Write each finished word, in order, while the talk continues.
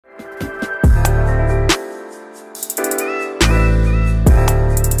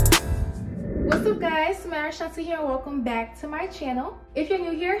guys, Samyra Ashanti here. Welcome back to my channel. If you're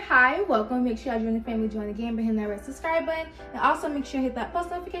new here, hi, welcome. Make sure you join the family, join the game, but hit that red subscribe button. And also make sure you hit that post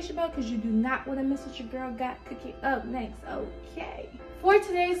notification bell because you do not want to miss what your girl got cooking up next, okay? For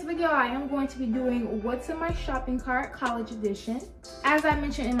today's video, I am going to be doing what's in my shopping cart, college edition. As I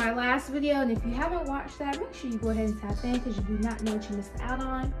mentioned in my last video, and if you haven't watched that, make sure you go ahead and tap in because you do not know what you missed out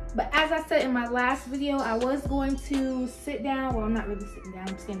on. But as I said in my last video, I was going to sit down. Well, I'm not really sitting down,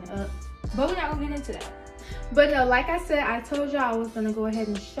 I'm standing up. But we're not gonna get into that. But no, like I said, I told y'all I was gonna go ahead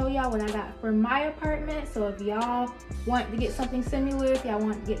and show y'all what I got for my apartment. So if y'all want to get something similar, if y'all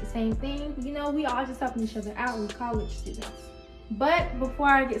want to get the same thing, you know, we all just helping each other out with college students. But before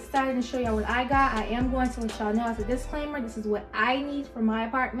I get started and show y'all what I got, I am going to let y'all know as a disclaimer, this is what I need for my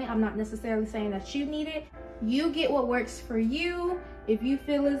apartment. I'm not necessarily saying that you need it. You get what works for you. If you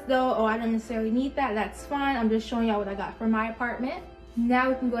feel as though, oh, I don't necessarily need that, that's fine. I'm just showing y'all what I got for my apartment. Now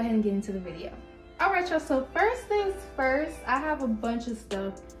we can go ahead and get into the video. All right, y'all, so first things first, I have a bunch of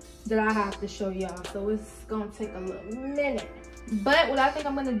stuff that I have to show y'all, so it's gonna take a little minute. But what I think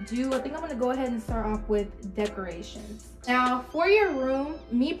I'm gonna do, I think I'm gonna go ahead and start off with decorations. Now, for your room,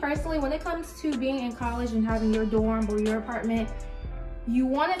 me personally, when it comes to being in college and having your dorm or your apartment, you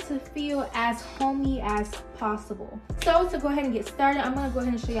want it to feel as homey as possible. So to go ahead and get started, I'm gonna go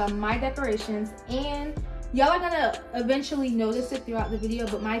ahead and show y'all my decorations, and y'all are gonna eventually notice it throughout the video,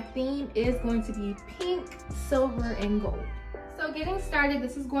 but my theme is going to be pink, silver, and gold. So getting started,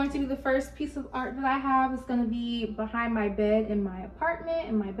 this is going to be the first piece of art that I have. It's gonna be behind my bed in my apartment,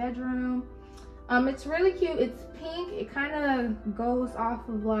 in my bedroom. It's really cute. It's pink. It kind of goes off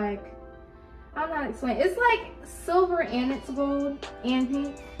of like, I don't know how to explain. It's like silver and it's gold and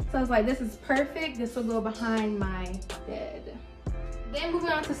pink. So I was like, this is perfect. This will go behind my bed. Then moving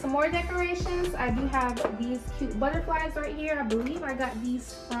on to some more decorations, I do have these cute butterflies right here. I believe I got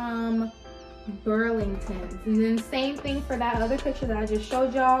these from Burlington. And then same thing for that other picture that I just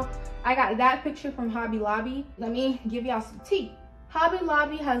showed y'all. I got that picture from Hobby Lobby. Let me give y'all some tea. Hobby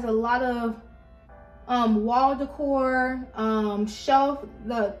Lobby has a lot of wall decor, shelf,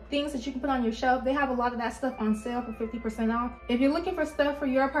 the things that you can put on your shelf. They have a lot of that stuff on sale for 50% off. If you're looking for stuff for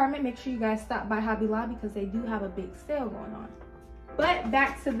your apartment, make sure you guys stop by Hobby Lobby because they do have a big sale going on. But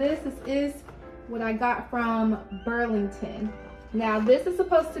back to this is what I got from Burlington. Now this is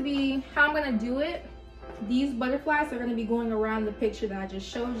supposed to be how I'm gonna do it. These butterflies are gonna be going around the picture that I just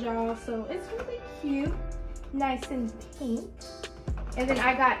showed y'all. So it's really cute, nice and pink. And then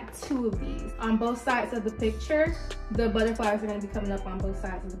I got two of these on both sides of the picture. The butterflies are gonna be coming up on both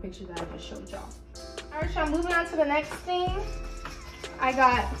sides of the picture that I just showed y'all. All right, y'all, moving on to the next thing. I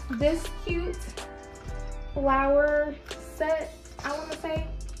got this cute flower set, I wanna say.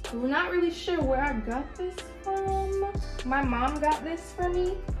 I'm not really sure where I got this from. My mom got this for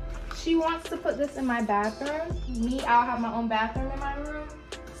me. She wants to put this in my bathroom. Me, I'll have my own bathroom in my room.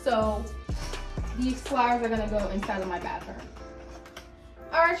 So these flowers are gonna go inside of my bathroom.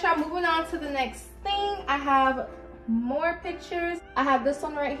 All right, y'all, moving on to the next thing. I have more pictures. I have this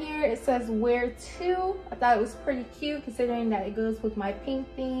one right here. It says where to. I thought it was pretty cute considering that it goes with my pink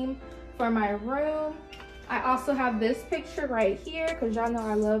theme for my room. I also have this picture right here because y'all know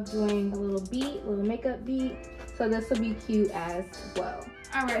I love doing a little beat, a little makeup beat. So this will be cute as well.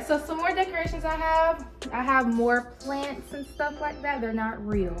 All right, so some more decorations I have. I have more plants and stuff like that. They're not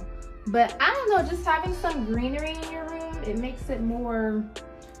real. But I don't know, just having some greenery in your room, it makes it more,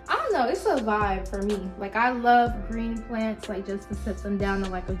 I don't know, it's a vibe for me. Like I love green plants, like just to sit them down on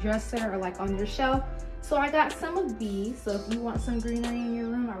like a dresser or like on your shelf. So I got some of these. So if you want some greenery in your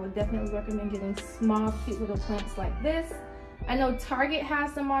room, I would definitely recommend getting small, cute little plants like this. I know Target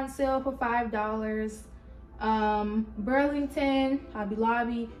has them on sale for $5. Burlington, Hobby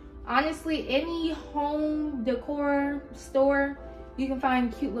Lobby. Honestly, any home decor store, you can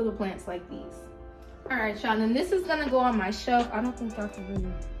find cute little plants like these. All right, y'all, and this is gonna go on my shelf. I don't think y'all can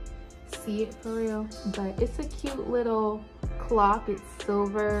really see it for real, but it's a cute little clock. It's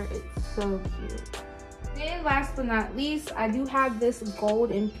silver, it's so cute. Then last but not least, I do have this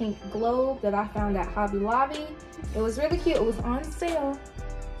gold and pink globe that I found at Hobby Lobby. It was really cute, it was on sale.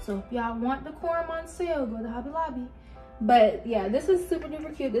 So if y'all want decorum on sale, go to Hobby Lobby. But yeah, this is super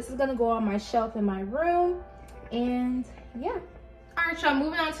duper cute. This is gonna go on my shelf in my room, and yeah. All right, y'all,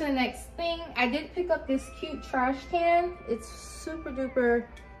 moving on to the next thing. I did pick up this cute trash can. It's super duper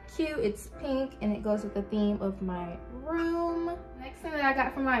cute. It's pink and it goes with the theme of my room. Next thing that I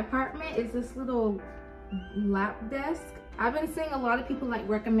got from my apartment is this little lap desk. I've been seeing a lot of people like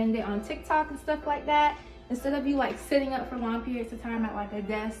recommend it on TikTok and stuff like that. instead of you like sitting up for long periods of time at like a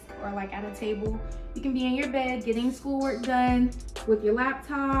desk or like at a table, you can be in your bed getting schoolwork done with your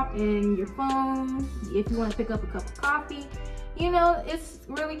laptop and your phone. If you want to pick up a cup of coffee, you know, it's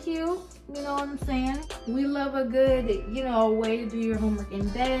really cute. You know what I'm saying? We love a good, you know, way to do your homework in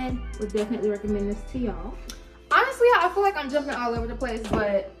bed. Would definitely recommend this to y'all. Honestly, I feel like I'm jumping all over the place,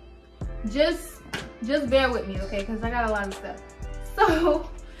 but just bear with me, okay? Because I got a lot of stuff. So,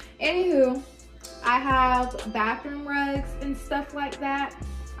 anywho, I have bathroom rugs and stuff like that.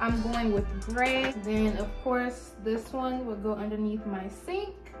 I'm going with gray. Then, of course, this one will go underneath my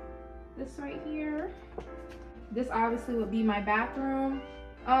sink. This right here. This obviously would be my bathroom.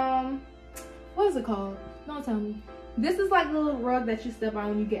 What is it called? Don't tell me. This is like the little rug that you step on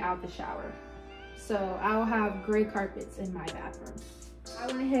when you get out the shower. So I'll have gray carpets in my bathroom. I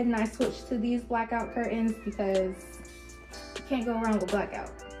went ahead and I switched to these blackout curtains because you can't go wrong with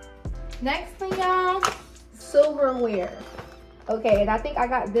blackout. Next thing, y'all, silverware. Okay, and I think I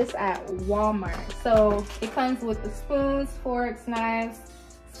got this at Walmart. So it comes with the spoons, forks, knives,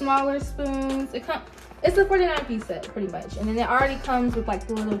 smaller spoons. It's a 49-piece set pretty much. And then it already comes with like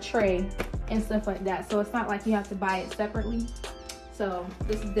the little tray and stuff like that. So it's not like you have to buy it separately. So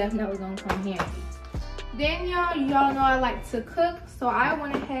this is definitely gonna come handy. Then y'all know I like to cook. So I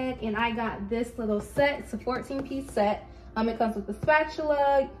went ahead and I got this little set. It's a 14-piece set. It comes with the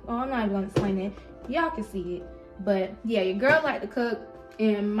spatula. Oh, I'm not even gonna explain it. Y'all can see it. But yeah, your girl like to cook.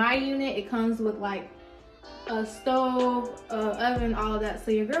 In my unit, it comes with like a stove, oven, all of that.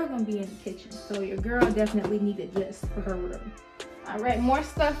 So your girl gonna be in the kitchen. So your girl definitely needed this for her room. All right, more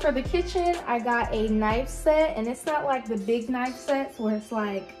stuff for the kitchen. I got a knife set, and it's not like the big knife sets where it's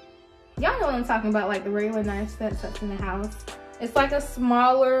like, y'all know what I'm talking about, like the regular knife sets that's in the house. It's like a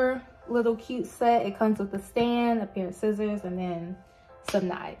smaller little cute set. It comes with a stand, a pair of scissors, and then some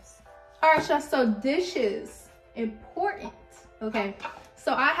knives. All right, y'all, so dishes, important. Okay,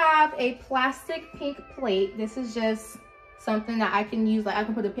 so I have a plastic pink plate. This is just something that I can use. Like I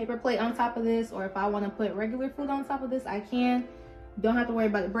can put a paper plate on top of this, or if I want to put regular food on top of this, I can. Don't have to worry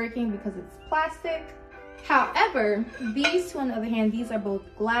about it breaking because it's plastic. However, these two on the other hand, these are both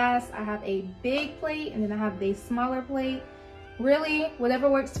glass. I have a big plate and then I have a smaller plate. Really, whatever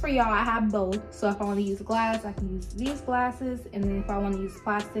works for y'all, I have both. So if I want to use glass, I can use these glasses. And then if I want to use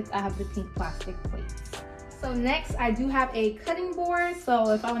plastics, I have the pink plastic plates. So next, I do have a cutting board.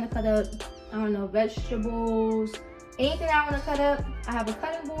 So if I want to cut up, I don't know, vegetables, anything I want to cut up, I have a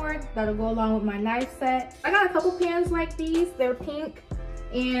cutting board that'll go along with my knife set. I got a couple pans like these. They're pink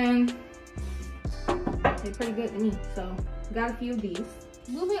and they're pretty good to me. So got a few of these.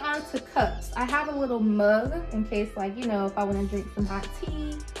 Moving on to cups. I have a little mug in case, like, you know, if I want to drink some hot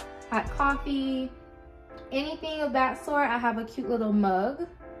tea, hot coffee, anything of that sort. I have a cute little mug.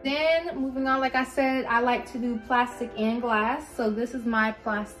 Then moving on, like I said, I like to do plastic and glass. So this is my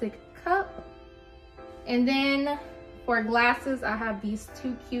plastic cup. And then for glasses, I have these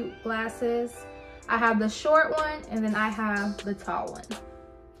two cute glasses. I have the short one and then I have the tall one.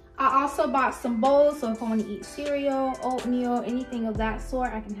 I also bought some bowls, so if I want to eat cereal, oatmeal, anything of that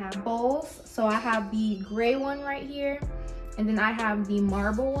sort, I can have bowls. So I have the gray one right here, and then I have the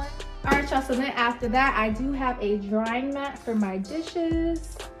marble one. All right, y'all, so then after that, I do have a drying mat for my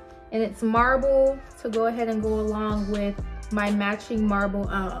dishes, and it's marble to go ahead and go along with my matching marble,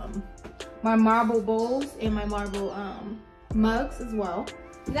 my marble bowls and my marble mugs as well.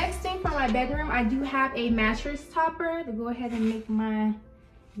 Next thing for my bedroom, I do have a mattress topper to go ahead and make my,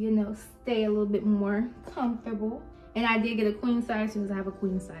 you know, stay a little bit more comfortable. And I did get a queen size because I have a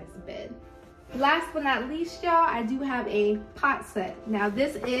queen size bed. Last but not least, y'all, I do have a pot set. Now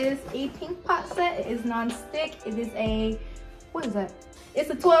this is a pink pot set. It is non-stick. It is a, what is that? It's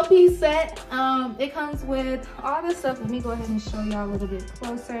a 12-piece set. It comes with all this stuff. Let me go ahead and show y'all a little bit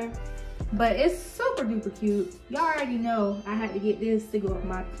closer. But it's super duper cute. Y'all already know I had to get this to go with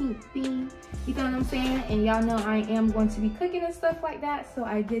my pink theme. You know what I'm saying? And y'all know I am going to be cooking and stuff like that. So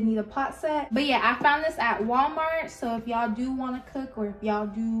I did need a pot set. But yeah, I found this at Walmart. So if y'all do want to cook, or if y'all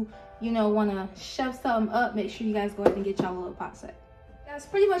do, you know, want to shove something up, make sure you guys go ahead and get y'all a little pot set. That's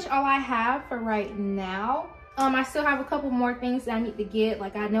pretty much all I have for right now. I still have a couple more things that I need to get.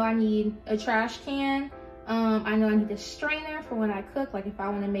 Like I know I need a trash can. I know I need a strainer for when I cook. Like if I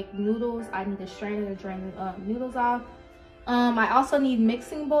want to make noodles, I need a strainer to drain the noodles off. I also need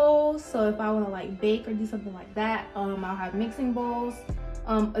mixing bowls. So if I want to like bake or do something like that, I'll have mixing bowls.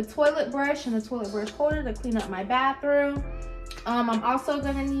 A toilet brush and a toilet brush holder to clean up my bathroom. I'm also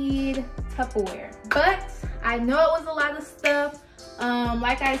gonna need Tupperware. But I know it was a lot of stuff.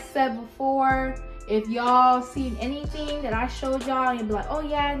 Like I said before, If y'all seen anything that I showed y'all and you'll be like, oh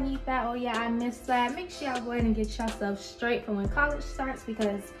yeah, I need that, oh yeah, I missed that, make sure y'all go ahead and get yourself straight for when college starts,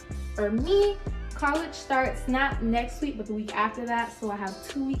 because for me, college starts not next week, but the week after that. So I have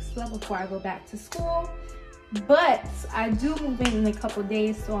 2 weeks left before I go back to school. But I do move in a couple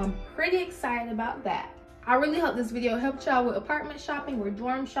days, so I'm pretty excited about that. I really hope this video helped y'all with apartment shopping or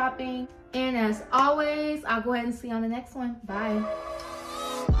dorm shopping. And as always, I'll go ahead and see you on the next one. Bye.